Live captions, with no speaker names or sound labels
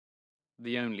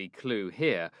The only clue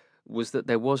here was that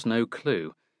there was no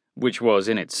clue, which was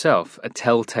in itself a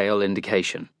telltale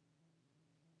indication.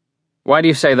 "Why do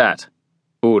you say that?"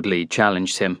 Audley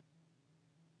challenged him.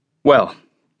 Well,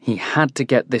 he had to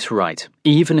get this right,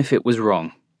 even if it was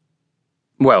wrong.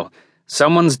 Well,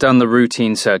 someone's done the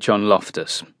routine search on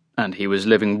Loftus, and he was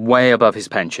living way above his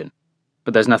pension.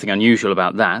 But there's nothing unusual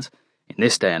about that, in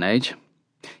this day and age.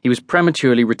 He was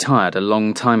prematurely retired a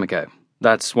long time ago.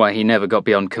 That's why he never got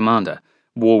beyond commander.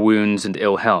 War wounds and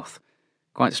ill health.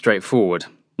 Quite straightforward.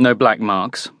 No black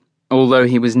marks, although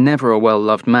he was never a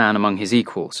well-loved man among his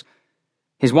equals.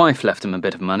 His wife left him a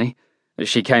bit of money.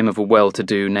 She came of a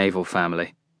well-to-do naval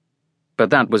family. But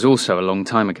that was also a long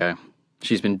time ago.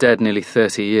 She's been dead nearly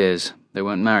 30 years. They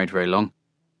weren't married very long.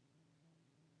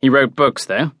 He wrote books,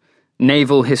 though.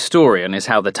 Naval historian is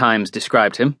how the Times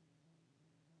described him.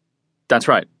 That's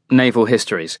right, naval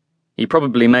histories. He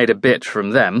probably made a bit from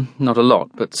them, not a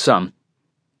lot, but some.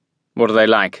 What are they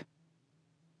like?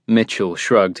 Mitchell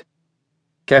shrugged.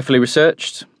 Carefully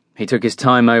researched. He took his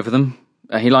time over them.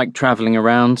 He liked travelling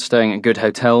around, staying at good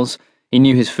hotels. He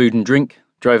knew his food and drink,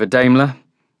 drove a Daimler.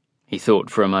 He thought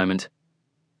for a moment.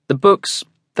 The books,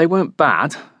 they weren't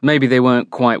bad. Maybe they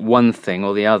weren't quite one thing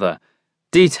or the other.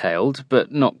 Detailed,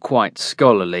 but not quite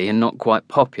scholarly and not quite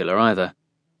popular either.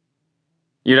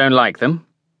 You don't like them?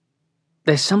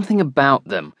 There's something about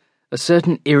them, a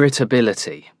certain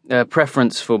irritability, a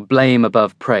preference for blame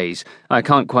above praise. I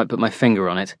can't quite put my finger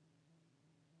on it.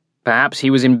 Perhaps he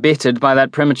was embittered by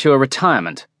that premature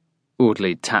retirement.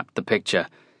 Audley tapped the picture.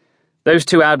 Those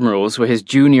two admirals were his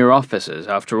junior officers,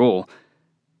 after all.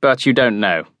 But you don't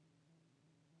know.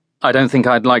 I don't think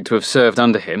I'd like to have served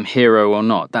under him, hero or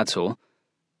not, that's all.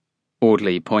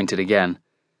 Audley pointed again.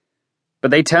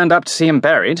 But they turned up to see him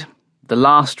buried. The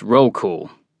last roll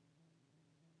call.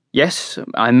 Yes,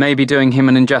 I may be doing him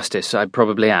an injustice, I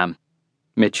probably am.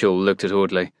 Mitchell looked at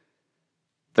Audley.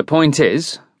 The point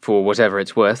is, for whatever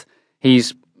it's worth, he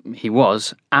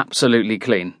was absolutely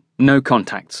clean. No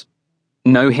contacts.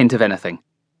 No hint of anything.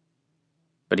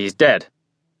 But he's dead.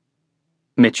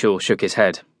 Mitchell shook his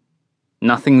head.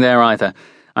 Nothing there either.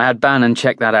 I had Bannon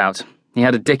check that out. He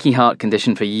had a dicky heart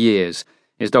condition for years.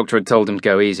 His doctor had told him to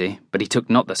go easy, but he took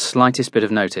not the slightest bit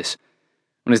of notice.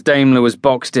 When his Daimler was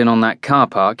boxed in on that car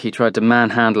park, he tried to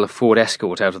manhandle a Ford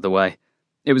Escort out of the way.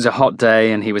 It was a hot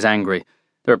day and he was angry.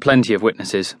 There are plenty of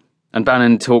witnesses, and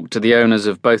Bannon talked to the owners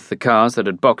of both the cars that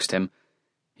had boxed him.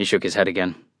 He shook his head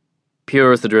again.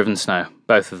 Pure as the driven snow,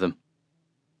 both of them.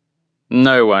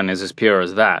 No one is as pure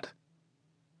as that.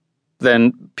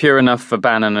 Then, pure enough for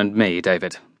Bannon and me,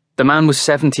 David. The man was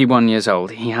 71 years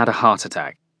old. He had a heart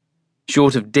attack.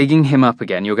 Short of digging him up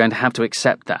again, you're going to have to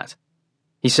accept that.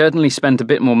 He certainly spent a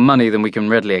bit more money than we can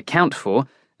readily account for,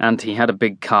 and he had a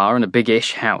big car and a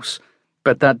big-ish house.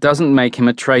 But that doesn't make him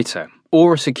a traitor,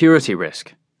 or a security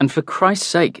risk. And for Christ's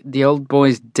sake, the old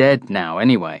boy's dead now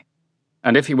anyway.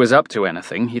 And if he was up to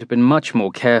anything, he'd have been much more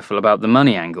careful about the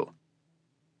money angle.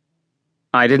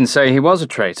 I didn't say he was a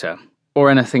traitor,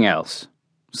 or anything else,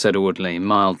 said Audley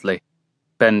mildly,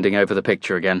 bending over the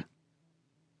picture again.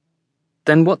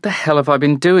 Then what the hell have I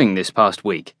been doing this past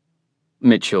week?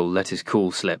 Mitchell let his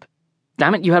cool slip.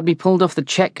 Damn it, you had me pulled off the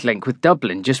check link with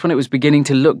Dublin just when it was beginning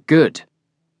to look good.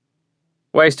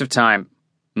 Waste of time,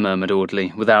 murmured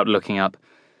Audley, without looking up.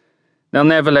 They'll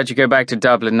never let you go back to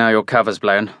Dublin now your cover's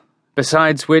blown.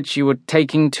 Besides which, you were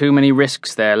taking too many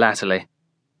risks there latterly.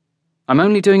 I'm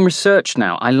only doing research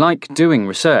now. I like doing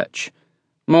research.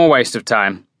 More waste of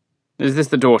time. Is this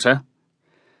the daughter?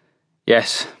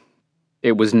 Yes.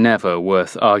 It was never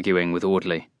worth arguing with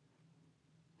Audley.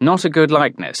 Not a good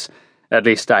likeness. At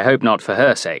least I hope not for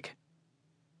her sake.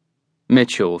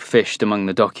 Mitchell fished among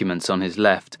the documents on his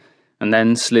left, and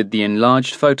then slid the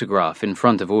enlarged photograph in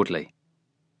front of Audley.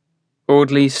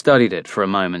 Audley studied it for a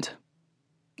moment.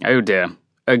 Oh dear,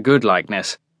 a good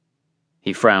likeness.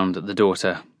 He frowned at the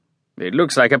daughter. It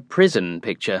looks like a prison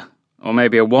picture, or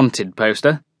maybe a wanted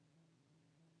poster.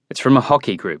 It's from a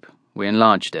hockey group. We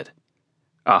enlarged it.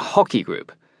 A hockey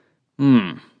group?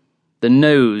 The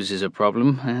nose is a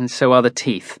problem, and so are the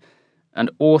teeth. An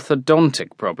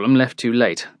orthodontic problem left too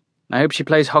late. I hope she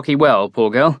plays hockey well, poor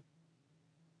girl.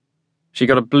 She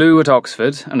got a blue at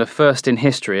Oxford and a first in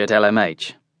history at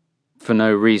LMH. For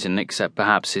no reason except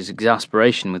perhaps his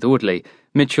exasperation with Audley,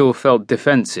 Mitchell felt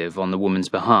defensive on the woman's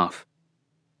behalf.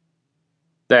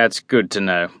 That's good to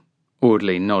know,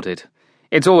 Audley nodded.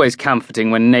 It's always comforting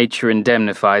when nature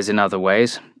indemnifies in other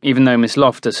ways, even though Miss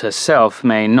Loftus herself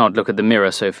may not look at the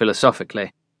mirror so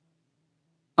philosophically.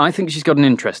 I think she's got an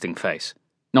interesting face.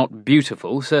 Not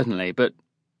beautiful, certainly, but...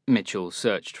 Mitchell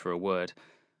searched for a word.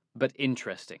 But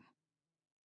interesting.